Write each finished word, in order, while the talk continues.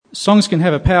Songs can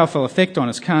have a powerful effect on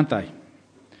us, can't they?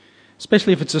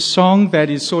 Especially if it's a song that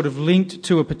is sort of linked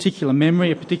to a particular memory,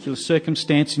 a particular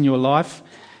circumstance in your life.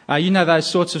 You know those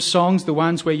sorts of songs, the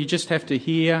ones where you just have to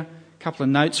hear a couple of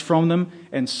notes from them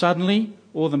and suddenly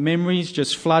all the memories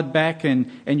just flood back and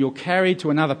you're carried to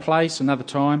another place, another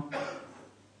time.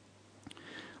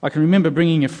 I can remember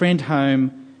bringing a friend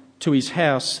home to his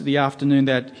house the afternoon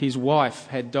that his wife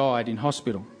had died in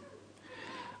hospital.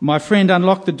 My friend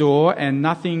unlocked the door and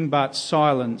nothing but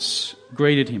silence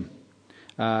greeted him.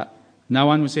 No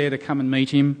one was there to come and meet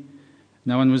him.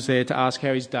 No one was there to ask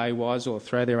how his day was or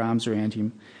throw their arms around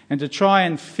him. And to try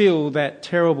and fill that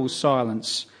terrible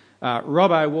silence,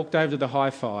 Robbo walked over to the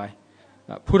hi-fi,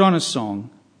 put on a song,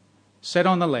 sat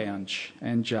on the lounge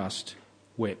and just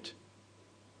wept.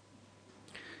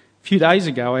 A few days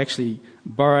ago, I actually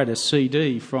borrowed a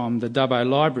CD from the Dubbo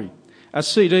Library. A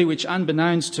CD which,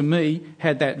 unbeknownst to me,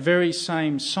 had that very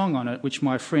same song on it which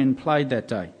my friend played that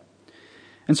day.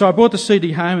 And so I brought the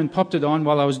CD home and popped it on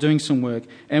while I was doing some work.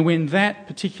 And when that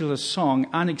particular song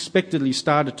unexpectedly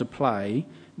started to play,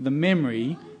 the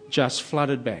memory just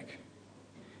flooded back.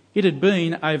 It had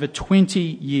been over 20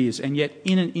 years, and yet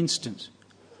in an instant,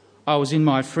 I was in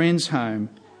my friend's home,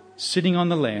 sitting on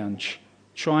the lounge,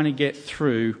 trying to get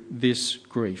through this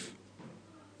grief.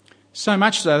 So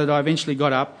much so that I eventually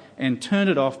got up and turned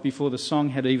it off before the song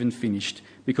had even finished,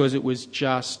 because it was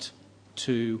just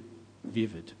too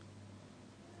vivid.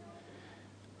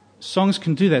 Songs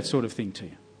can do that sort of thing to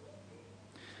you.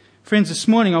 Friends, this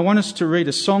morning I want us to read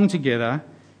a song together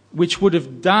which would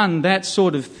have done that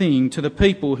sort of thing to the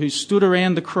people who stood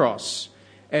around the cross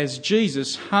as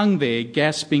Jesus hung there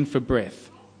gasping for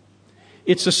breath.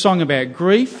 It's a song about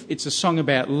grief, it's a song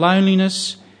about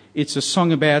loneliness, it's a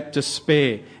song about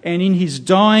despair. And in his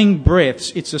dying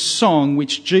breaths, it's a song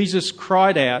which Jesus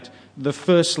cried out the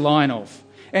first line of.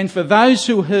 And for those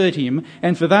who heard him,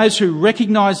 and for those who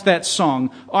recognised that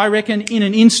song, I reckon in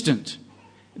an instant,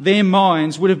 their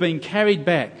minds would have been carried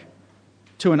back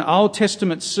to an Old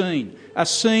Testament scene, a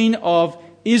scene of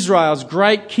Israel's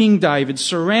great King David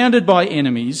surrounded by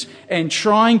enemies and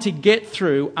trying to get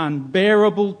through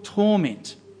unbearable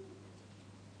torment.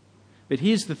 But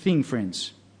here's the thing,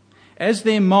 friends. As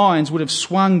their minds would have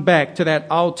swung back to that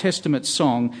Old Testament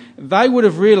song, they would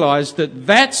have realised that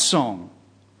that song,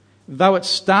 though it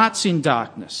starts in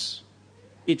darkness,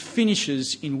 it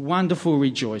finishes in wonderful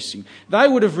rejoicing. They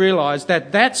would have realised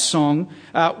that that song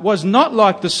was not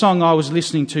like the song I was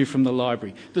listening to from the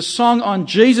library. The song on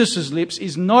Jesus' lips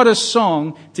is not a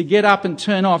song to get up and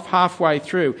turn off halfway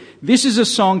through. This is a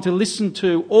song to listen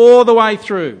to all the way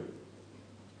through,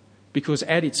 because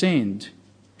at its end,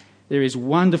 there is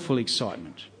wonderful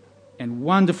excitement and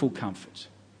wonderful comfort.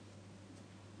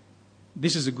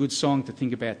 This is a good song to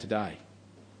think about today.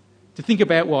 To think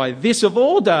about why this, of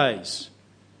all days,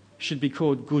 should be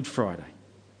called Good Friday.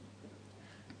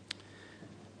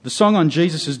 The song on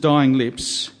Jesus' dying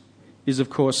lips is, of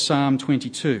course, Psalm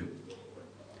 22.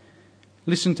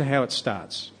 Listen to how it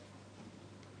starts.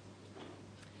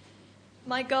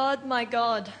 My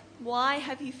God, why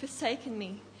have you forsaken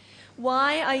me?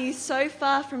 Why are you so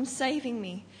far from saving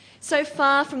me, so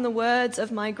far from the words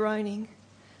of my groaning?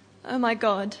 Oh my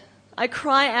God, I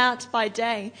cry out by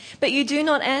day, but you do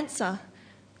not answer,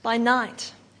 by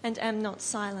night, and am not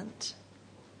silent.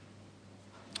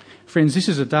 Friends, this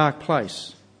is a dark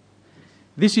place.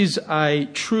 This is a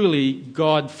truly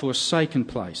God-forsaken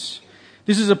place.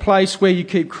 This is a place where you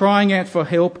keep crying out for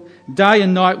help day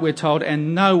and night, we're told,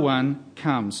 and no one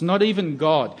comes, not even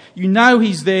God. You know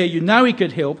he's there, you know he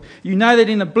could help, you know that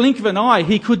in the blink of an eye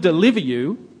he could deliver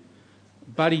you,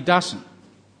 but he doesn't.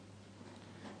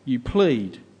 You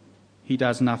plead, he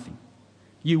does nothing.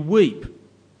 You weep,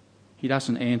 he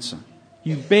doesn't answer.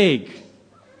 You beg,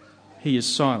 he is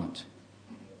silent.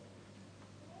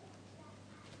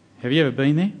 Have you ever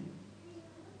been there?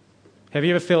 Have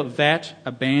you ever felt that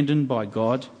abandoned by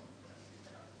God?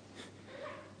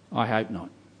 I hope not.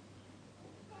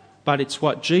 But it's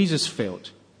what Jesus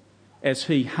felt as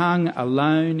he hung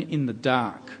alone in the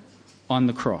dark on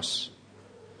the cross.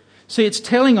 See, it's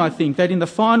telling, I think, that in the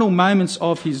final moments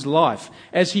of his life,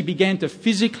 as he began to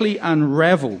physically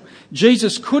unravel,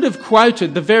 Jesus could have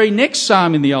quoted the very next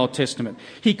psalm in the Old Testament.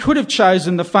 He could have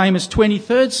chosen the famous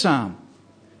 23rd Psalm.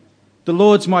 The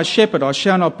Lord's my shepherd, I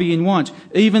shall not be in want.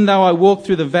 Even though I walk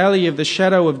through the valley of the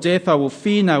shadow of death, I will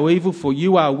fear no evil, for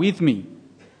you are with me.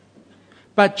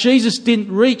 But Jesus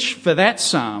didn't reach for that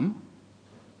psalm,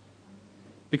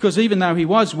 because even though he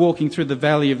was walking through the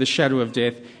valley of the shadow of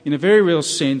death, in a very real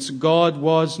sense, God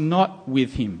was not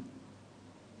with him.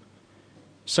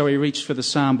 So he reached for the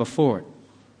psalm before it.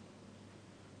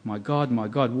 my God,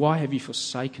 why have you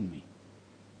forsaken me?"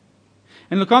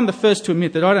 And look, I'm the first to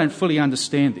admit that I don't fully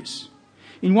understand this.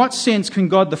 In what sense can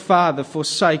God the Father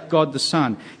forsake God the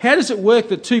Son? How does it work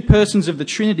that two persons of the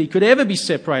Trinity could ever be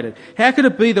separated? How could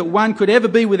it be that one could ever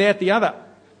be without the other?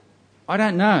 I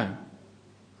don't know.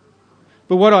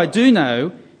 But what I do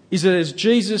know is that as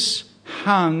Jesus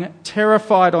hung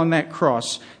terrified on that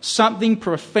cross, something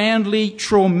profoundly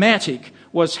traumatic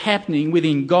was happening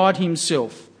within God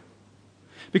himself.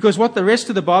 Because what the rest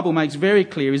of the Bible makes very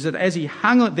clear is that as he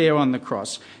hung there on the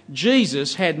cross,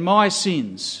 Jesus had my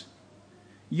sins,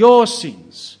 your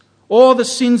sins, all the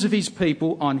sins of his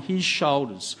people on his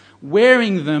shoulders,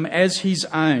 wearing them as his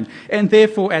own. And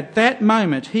therefore, at that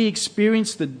moment, he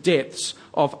experienced the depths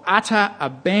of utter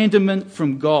abandonment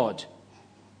from God.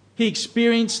 He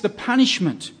experienced the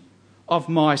punishment of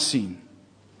my sin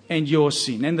and your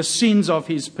sin and the sins of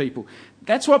his people.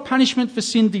 That's what punishment for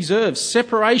sin deserves.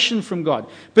 Separation from God,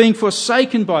 being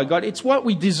forsaken by God. It's what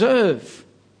we deserve.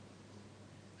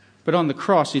 But on the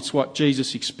cross, it's what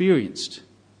Jesus experienced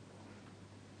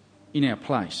in our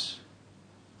place.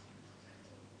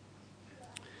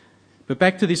 But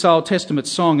back to this Old Testament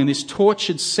song and this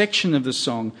tortured section of the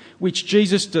song, which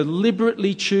Jesus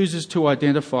deliberately chooses to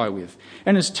identify with.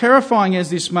 And as terrifying as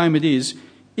this moment is,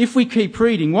 if we keep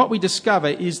reading, what we discover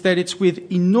is that it's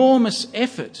with enormous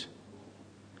effort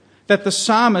that the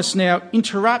psalmist now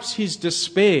interrupts his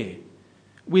despair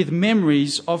with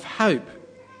memories of hope.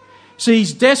 So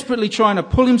he's desperately trying to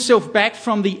pull himself back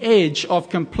from the edge of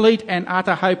complete and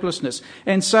utter hopelessness.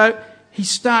 And so he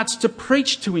starts to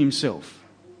preach to himself.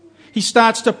 He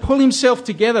starts to pull himself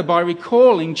together by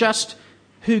recalling just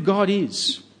who God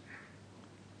is.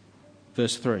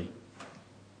 Verse 3.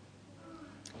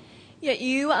 Yet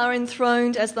you are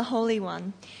enthroned as the Holy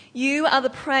One. You are the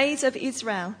praise of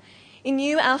Israel. In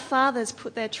you our fathers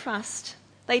put their trust.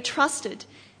 They trusted,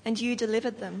 and you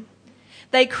delivered them.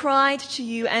 They cried to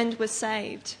you and were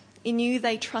saved. In you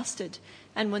they trusted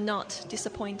and were not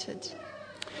disappointed.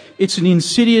 It's an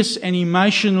insidious and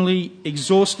emotionally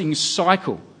exhausting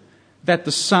cycle that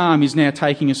the psalm is now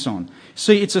taking us on.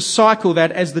 See, it's a cycle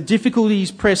that as the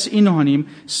difficulties press in on him,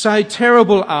 so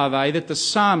terrible are they that the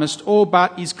psalmist all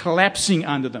but is collapsing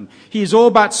under them. He is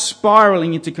all but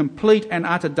spiralling into complete and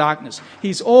utter darkness.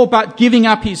 He's all but giving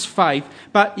up his faith,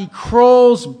 but he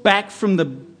crawls back from the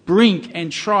brink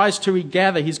and tries to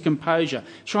regather his composure,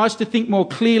 tries to think more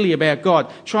clearly about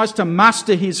God, tries to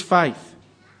muster his faith,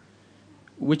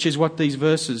 which is what these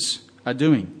verses are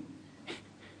doing.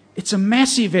 It's a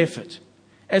massive effort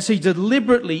as he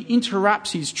deliberately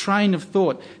interrupts his train of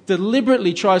thought,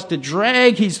 deliberately tries to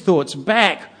drag his thoughts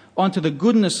back onto the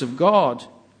goodness of God.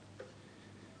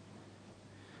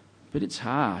 But it's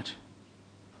hard.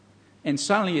 And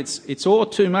suddenly it's all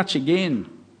too much again.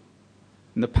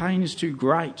 And the pain is too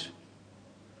great.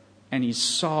 And his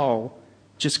soul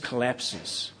just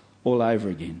collapses all over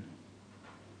again.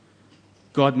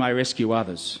 God may rescue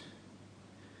others,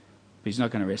 but he's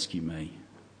not going to rescue me.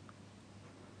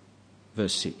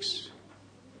 Verse 6.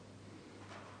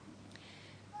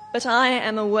 But I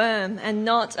am a worm and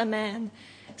not a man,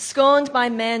 scorned by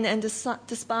men and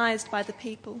despised by the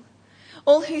people.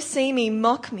 All who see me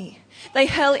mock me. They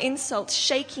hurl insults,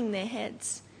 shaking their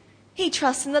heads. He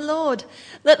trusts in the Lord.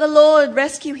 Let the Lord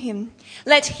rescue him.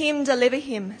 Let him deliver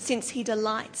him, since he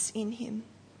delights in him.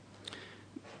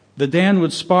 The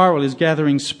downward spiral is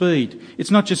gathering speed. It's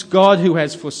not just God who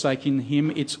has forsaken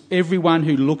him, it's everyone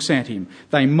who looks at him.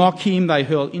 They mock him, they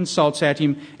hurl insults at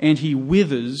him, and he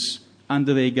withers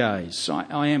under their gaze.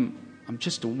 I'm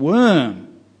just a worm.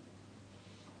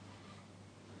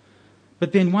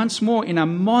 But then once more, in a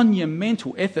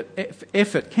monumental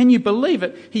effort, can you believe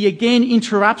it? He again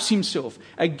interrupts himself,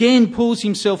 again pulls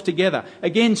himself together,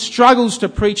 again struggles to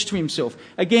preach to himself,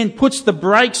 again puts the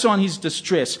brakes on his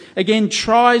distress, again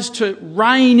tries to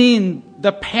rein in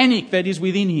the panic that is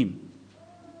within him.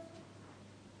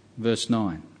 Verse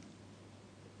 9.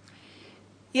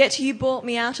 Yet you brought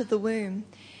me out of the womb.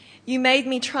 You made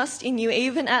me trust in you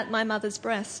even at my mother's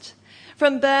breast.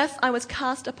 From birth I was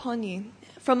cast upon you.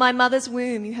 From my mother's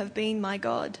womb you have been my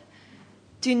God.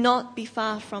 Do not be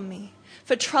far from me,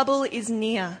 for trouble is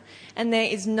near, and there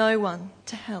is no one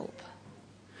to help.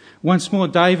 Once more,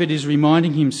 David is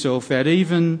reminding himself that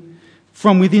even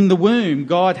from within the womb,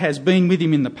 God has been with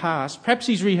him in the past. Perhaps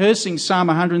he's rehearsing Psalm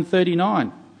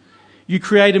 139. You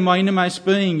created my innermost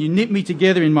being. You knit me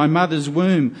together in my mother's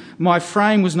womb. My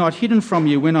frame was not hidden from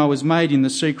you when I was made in the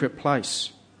secret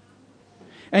place.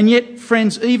 And yet,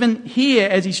 friends, even here,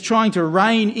 as he's trying to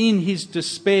rein in his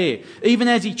despair, even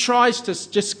as he tries to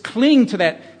just cling to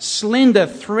that slender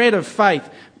thread of faith,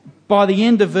 By the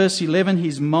end of verse 11,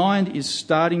 his mind is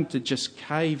starting to just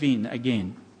cave in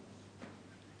again.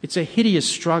 It's a hideous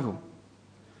struggle.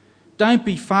 Don't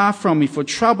be far from me, for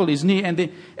trouble is near,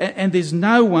 and there's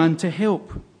no one to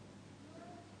help.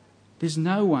 There's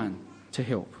no one to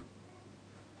help.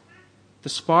 The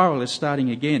spiral is starting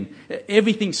again.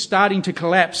 Everything's starting to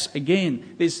collapse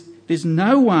again. There's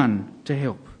no one to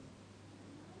help.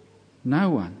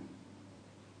 No one.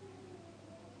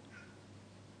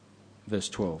 Verse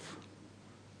 12.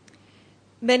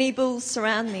 Many bulls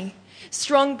surround me.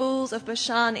 Strong bulls of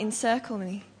Bashan encircle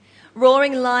me.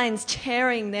 Roaring lions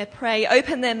tearing their prey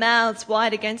open their mouths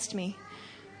wide against me.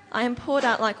 I am poured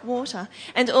out like water,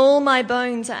 and all my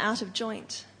bones are out of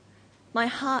joint. My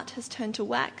heart has turned to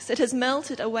wax. It has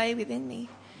melted away within me.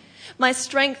 My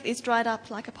strength is dried up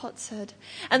like a potsherd,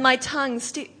 and my tongue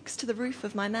sticks to the roof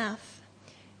of my mouth.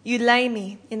 You lay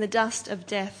me in the dust of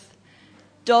death.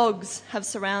 Dogs have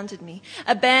surrounded me.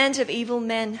 A band of evil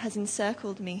men has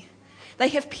encircled me. They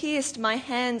have pierced my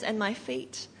hands and my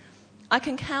feet. I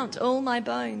can count all my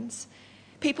bones.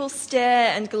 People stare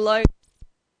and gloat.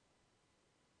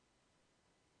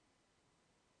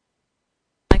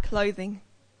 My clothing.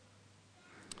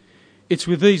 It's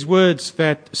with these words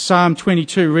that Psalm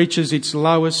 22 reaches its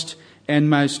lowest and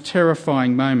most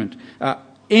terrifying moment.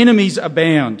 Enemies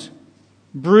abound,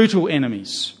 brutal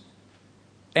enemies,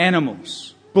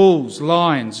 animals, bulls,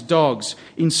 lions, dogs,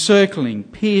 encircling,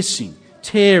 piercing,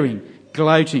 tearing,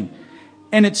 gloating.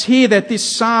 And it's here that this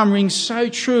psalm rings so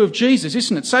true of Jesus,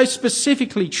 isn't it? So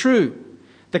specifically true.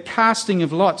 The casting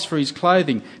of lots for his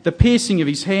clothing, the piercing of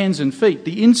his hands and feet,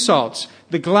 the insults,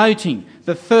 the gloating,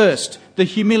 the thirst, the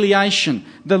humiliation,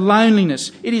 the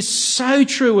loneliness. It is so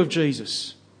true of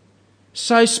Jesus.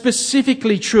 So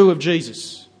specifically true of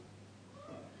Jesus.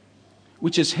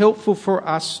 Which is helpful for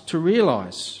us to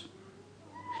realise.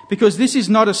 Because this is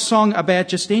not a song about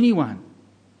just anyone.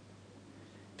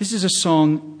 This is a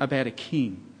song about a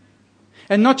king.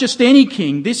 And not just any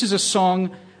king. This is a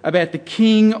song about the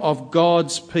king of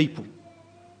God's people.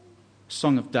 A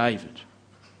song of David.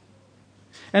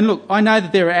 And look, I know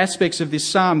that there are aspects of this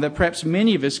psalm that perhaps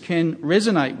many of us can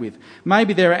resonate with.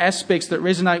 Maybe there are aspects that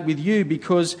resonate with you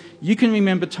because you can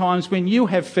remember times when you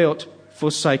have felt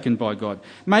forsaken by God.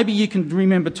 Maybe you can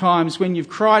remember times when you've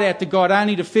cried out to God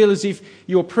only to feel as if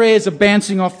your prayers are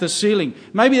bouncing off the ceiling.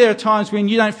 Maybe there are times when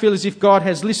you don't feel as if God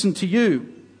has listened to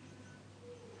you.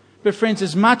 But friends,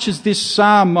 as much as this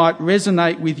psalm might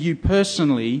resonate with you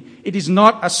personally, it is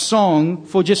not a song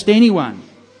for just anyone.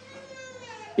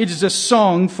 It is a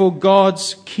song for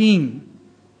God's King.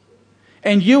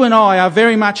 And you and I are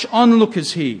very much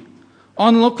onlookers here.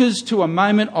 Onlookers to a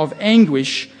moment of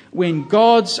anguish when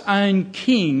God's own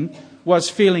King was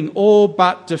feeling all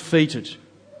but defeated.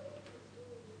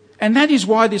 And that is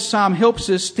why this psalm helps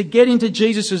us to get into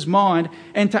Jesus' mind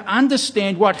and to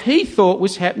understand what he thought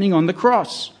was happening on the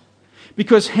cross.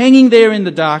 Because hanging there in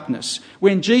the darkness,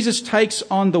 when Jesus takes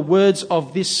on the words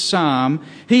of this psalm,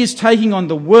 he is taking on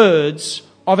the words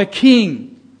of a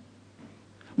king.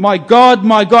 My God,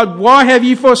 why have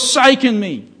you forsaken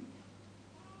me?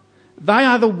 They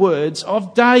are the words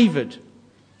of David,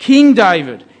 King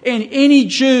David, and any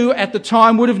Jew at the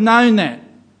time would have known that.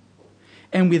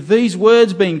 And with these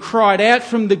words being cried out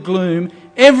from the gloom,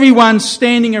 everyone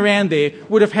standing around there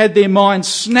would have had their minds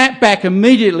snap back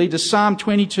immediately to Psalm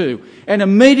 22. And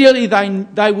immediately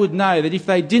they would know that if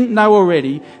they didn't know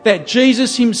already, that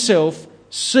Jesus himself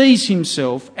sees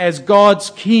himself as God's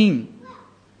King.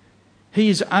 He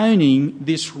is owning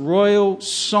this royal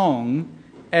song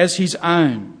as his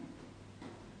own.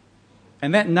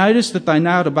 And that notice that they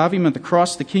nailed above him at the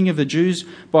cross, the King of the Jews,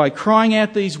 by crying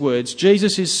out these words,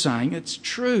 Jesus is saying, it's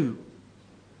true.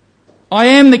 I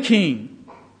am the King.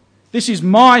 This is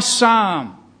my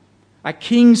psalm, a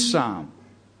king's psalm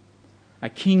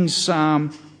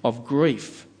of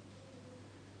grief.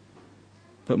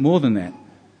 But more than that,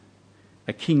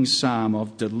 a king's psalm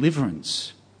of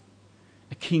deliverance,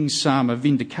 a king's psalm of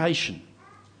vindication,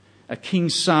 a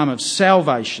king's psalm of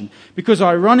salvation. Because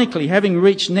ironically, having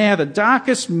reached now the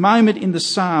darkest moment in the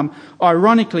psalm,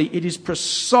 ironically, it is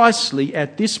precisely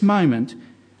at this moment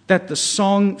that the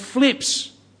song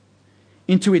flips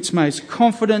into its most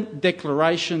confident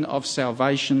declaration of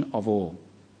salvation of all.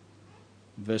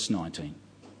 Verse 19.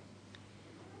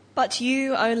 But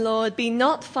you, O Lord, be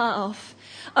not far off.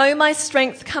 O my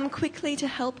strength, come quickly to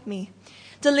help me.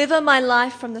 Deliver my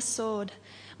life from the sword,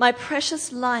 my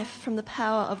precious life from the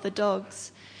power of the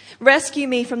dogs. Rescue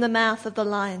me from the mouth of the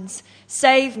lions.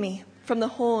 Save me from the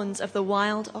horns of the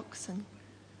wild oxen.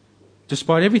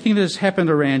 Despite everything that has happened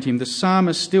around him, the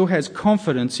psalmist still has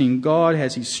confidence in God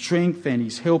as his strength and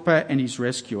his helper and his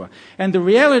rescuer. And the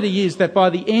reality is that by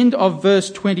the end of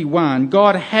verse 21,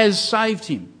 God has saved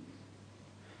him.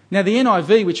 Now the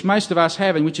NIV, which most of us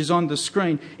have and which is on the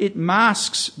screen, it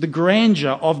masks the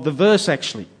grandeur of the verse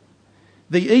actually.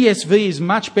 The ESV is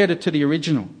much better to the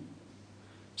original.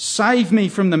 Save me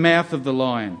from the mouth of the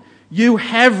lion. You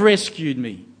have rescued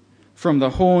me from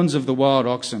the horns of the wild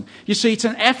oxen. You see, it's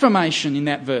an affirmation in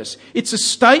that verse. It's a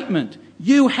statement.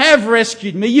 You have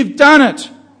rescued me. You've done it.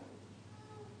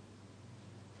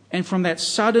 And from that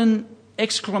sudden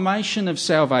exclamation of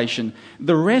salvation,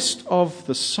 the rest of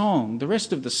the song, the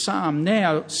rest of the psalm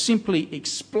now simply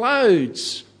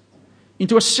explodes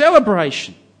into a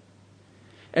celebration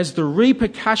as the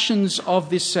repercussions of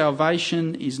this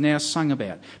salvation is now sung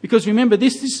about. Because remember,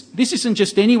 this isn't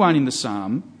just anyone in the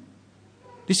psalm.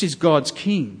 This is God's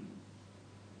king.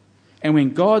 And when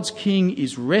God's king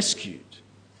is rescued,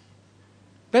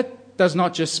 that does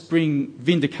not just bring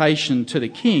vindication to the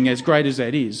king, as great as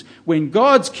that is. When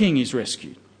God's king is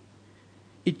rescued,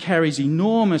 it carries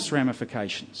enormous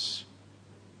ramifications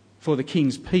for the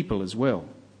king's people as well.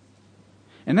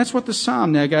 And that's what the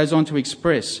psalm now goes on to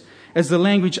express as the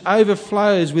language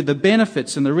overflows with the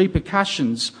benefits and the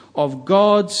repercussions of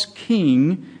God's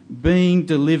king being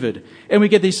delivered. And we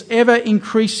get this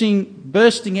ever-increasing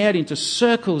bursting out into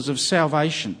circles of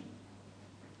salvation.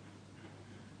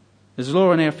 As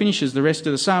Laura now finishes the rest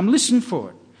of the psalm, listen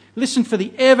for it. Listen for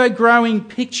the ever-growing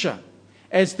picture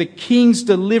as the king's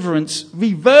deliverance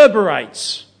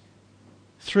reverberates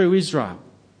through Israel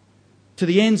to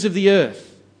the ends of the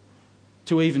earth,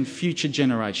 to even future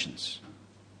generations.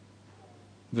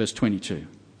 Verse 22.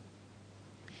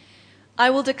 I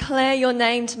will declare your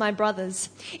name to my brothers.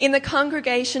 In the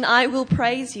congregation I will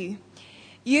praise you.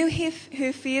 You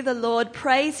who fear the Lord,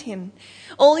 praise him.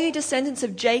 All you descendants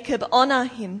of Jacob, honour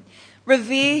him.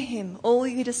 Revere him, all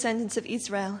you descendants of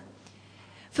Israel.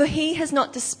 For he has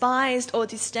not despised or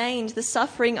disdained the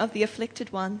suffering of the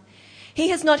afflicted one. He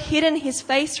has not hidden his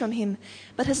face from him,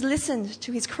 but has listened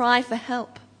to his cry for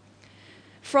help.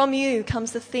 From you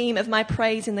comes the theme of my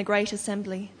praise in the great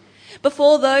assembly.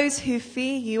 Before those who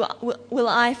fear you will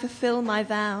I fulfill my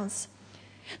vows.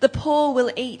 The poor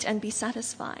will eat and be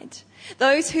satisfied.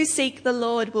 Those who seek the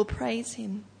Lord will praise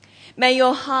him. May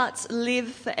your hearts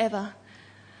live forever.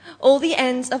 All the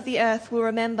ends of the earth will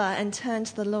remember and turn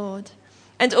to the Lord,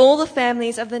 and all the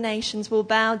families of the nations will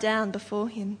bow down before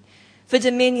him. For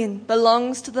dominion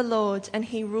belongs to the Lord, and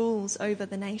he rules over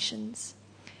the nations.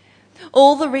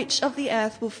 All the rich of the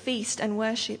earth will feast and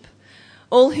worship.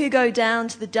 All who go down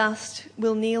to the dust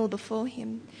will kneel before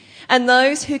him, and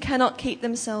those who cannot keep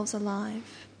themselves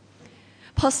alive.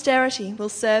 Posterity will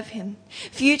serve him.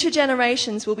 Future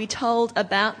generations will be told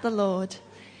about the Lord.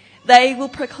 They will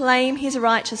proclaim his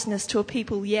righteousness to a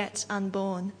people yet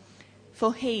unborn,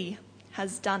 for he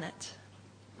has done it.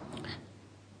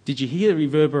 Did you hear the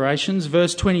reverberations?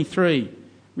 Verse 23,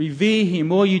 revere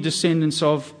him, all you descendants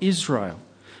of Israel.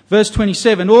 Verse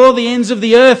 27, all the ends of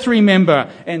the earth remember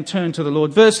and turn to the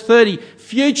Lord. Verse 30,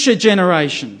 future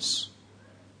generations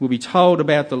will be told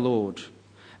about the Lord.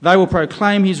 They will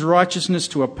proclaim his righteousness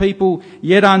to a people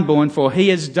yet unborn, for he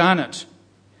has done it.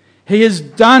 He has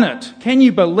done it. Can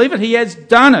you believe it? He has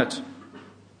done it.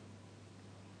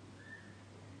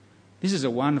 This is a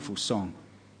wonderful song.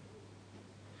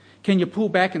 Can you pull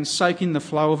back and soak in the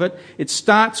flow of it? It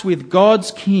starts with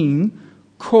God's king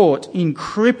caught in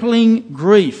crippling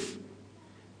grief,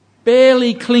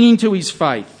 barely clinging to his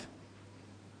faith.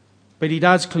 But he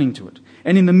does cling to it.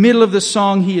 And in the middle of the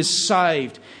song, he is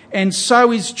saved. And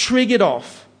so is triggered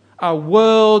off a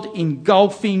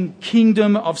world-engulfing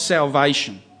kingdom of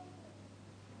salvation.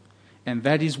 And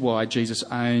that is why Jesus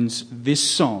owns this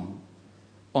song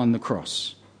on the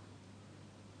cross.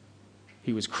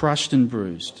 He was crushed and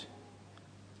bruised.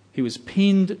 He was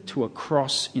pinned to a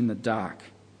cross in the dark.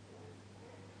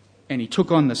 And he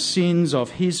took on the sins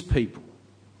of his people.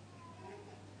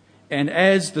 And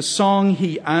as the song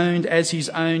he owned as his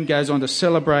own goes on to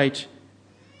celebrate,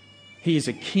 he is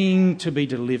a king to be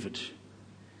delivered.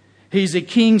 He is a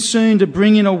king soon to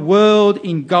bring in a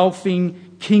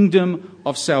world-engulfing kingdom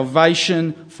of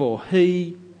salvation, for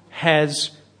he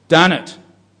has done it.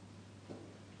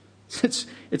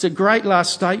 It's a great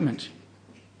last statement.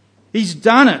 He's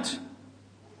done it.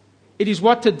 It is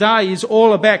what today is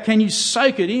all about. Can you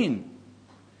soak it in?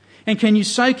 And can you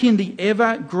soak in the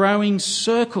ever-growing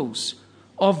circles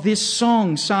of this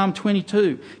song, Psalm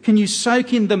 22? Can you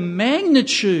soak in the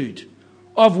magnitude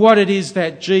of what it is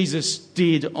that Jesus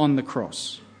did on the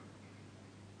cross?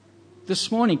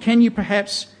 This morning, can you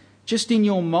perhaps, just in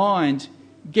your mind,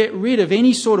 get rid of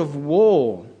any sort of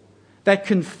wall that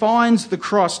confines the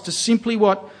cross to simply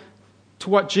what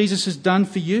Jesus has done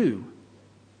for you?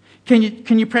 Can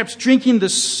you perhaps drink in the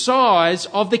size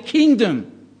of the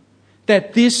kingdom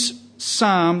that this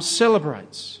psalm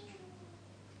celebrates?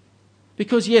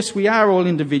 Because yes, we are all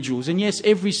individuals, and yes,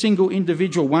 every single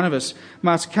individual one of us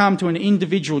must come to an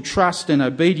individual trust and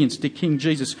obedience to King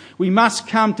Jesus. We must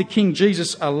come to King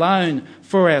Jesus alone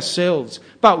for ourselves.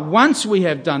 But once we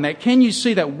have done that, can you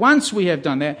see that once we have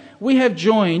done that, we have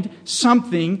joined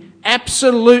something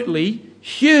absolutely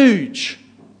huge?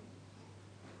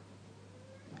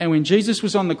 And when Jesus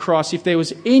was on the cross, if there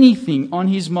was anything on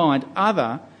his mind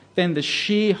other than the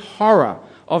sheer horror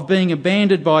of being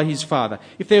abandoned by his Father,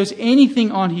 if there was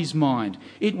anything on his mind,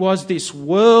 it was this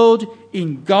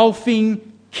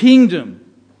world-engulfing kingdom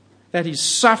that his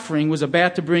suffering was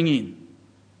about to bring in.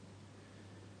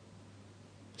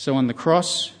 So on the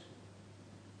cross,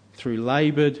 through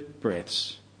laboured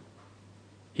breaths,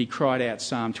 he cried out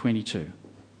Psalm 22.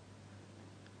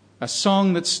 A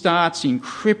song that starts in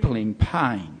crippling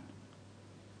pain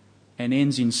and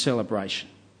ends in celebration.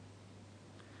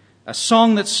 A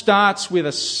song that starts with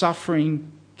a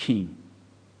suffering king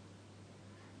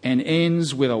and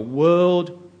ends with a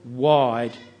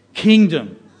worldwide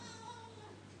kingdom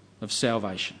of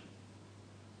salvation.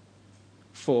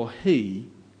 For he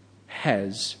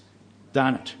has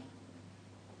done it.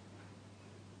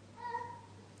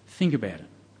 Think about it.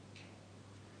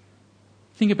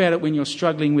 Think about it when you're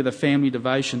struggling with a family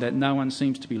devotion that no one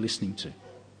seems to be listening to.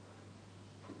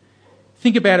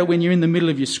 Think about it when you're in the middle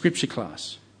of your scripture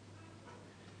class.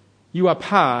 You are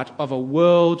part of a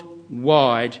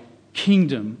worldwide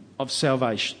kingdom of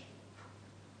salvation.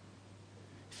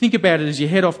 Think about it as you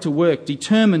head off to work,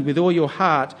 determined with all your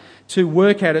heart to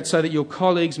work at it so that your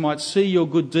colleagues might see your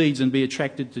good deeds and be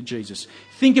attracted to Jesus.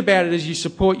 Think about it as you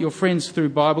support your friends through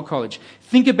Bible college.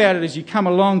 Think about it as you come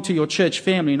along to your church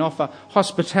family and offer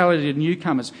hospitality to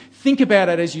newcomers. Think about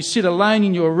it as you sit alone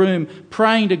in your room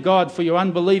praying to God for your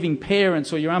unbelieving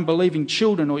parents or your unbelieving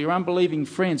children or your unbelieving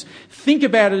friends. Think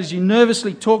about it as you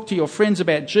nervously talk to your friends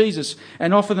about Jesus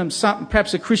and offer them something,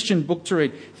 perhaps a Christian book to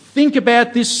read. Think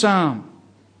about this psalm.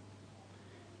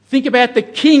 Think about the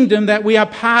kingdom that we are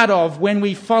part of when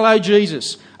we follow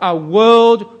Jesus, a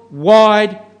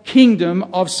worldwide kingdom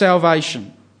of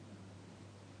salvation.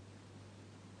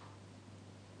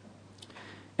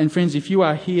 And friends, if you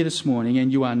are here this morning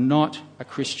and you are not a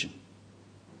Christian,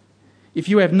 if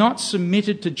you have not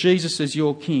submitted to Jesus as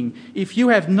your King, if you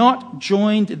have not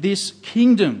joined this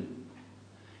kingdom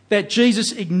that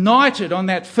Jesus ignited on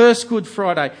that first Good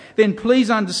Friday, then please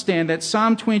understand that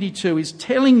Psalm 22 is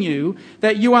telling you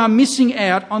that you are missing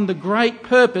out on the great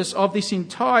purpose of this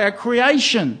entire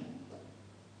creation.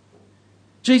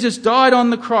 Jesus died on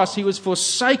the cross. He was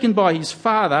forsaken by his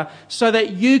Father so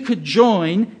that you could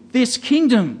join this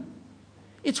kingdom.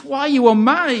 It's why you were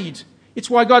made. It's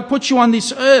why God put you on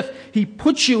this earth. He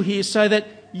put you here so that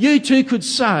you too could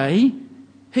say,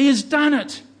 he has done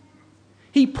it.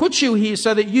 He put you here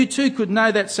so that you too could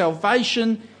know that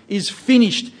salvation is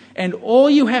finished. And all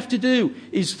you have to do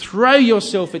is throw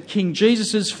yourself at King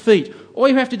Jesus' feet. All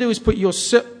you have to do is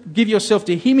give yourself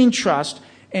to him in trust,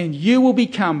 and you will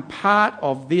become part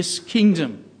of this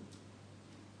kingdom.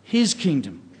 His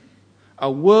kingdom.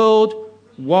 A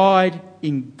worldwide,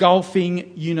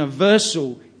 engulfing,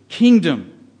 universal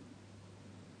kingdom.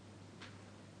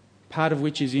 Part of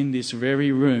which is in this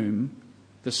very room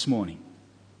this morning.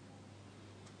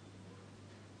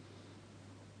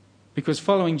 Because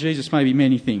following Jesus may be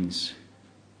many things,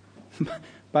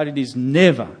 but it is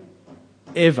never,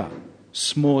 ever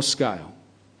small scale.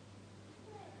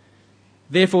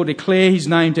 Therefore, declare his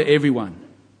name to everyone.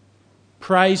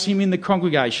 Praise him in the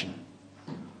congregation,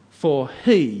 for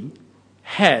he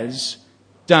has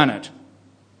done it.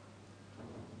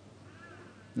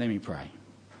 Let me pray.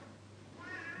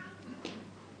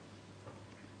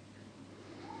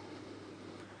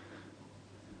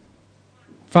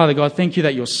 Father God, thank you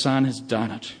that your Son has done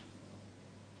it.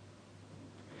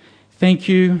 Thank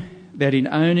you that in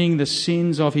owning the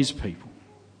sins of his people,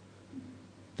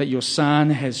 that your Son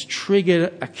has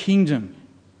triggered a kingdom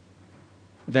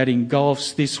that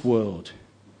engulfs this world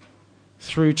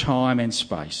through time and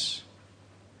space.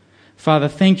 Father,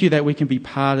 thank you that we can be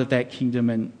part of that kingdom,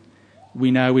 and we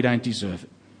know we don't deserve it.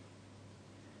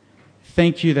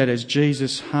 Thank you that as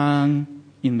Jesus hung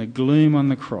in the gloom on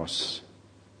the cross,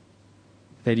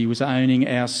 that he was owning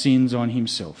our sins on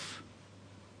himself,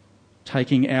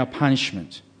 taking our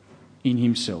punishment in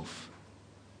himself.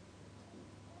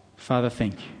 Father,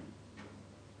 thank you.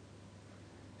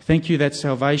 Thank you that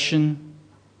salvation,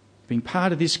 being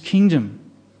part of this kingdom,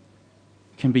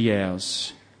 can be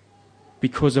ours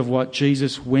because of what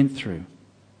Jesus went through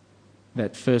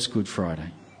that first Good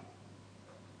Friday.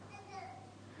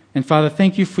 And Father,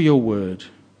 thank you for your word,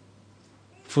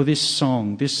 for this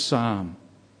song, this psalm,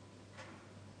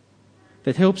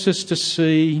 that helps us to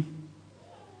see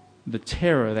the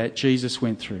terror that Jesus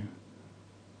went through,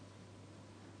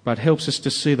 but helps us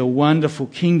to see the wonderful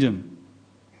kingdom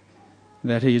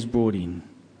that he has brought in.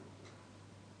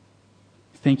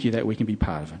 Thank you that we can be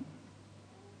part of it.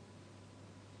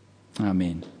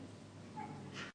 Amen.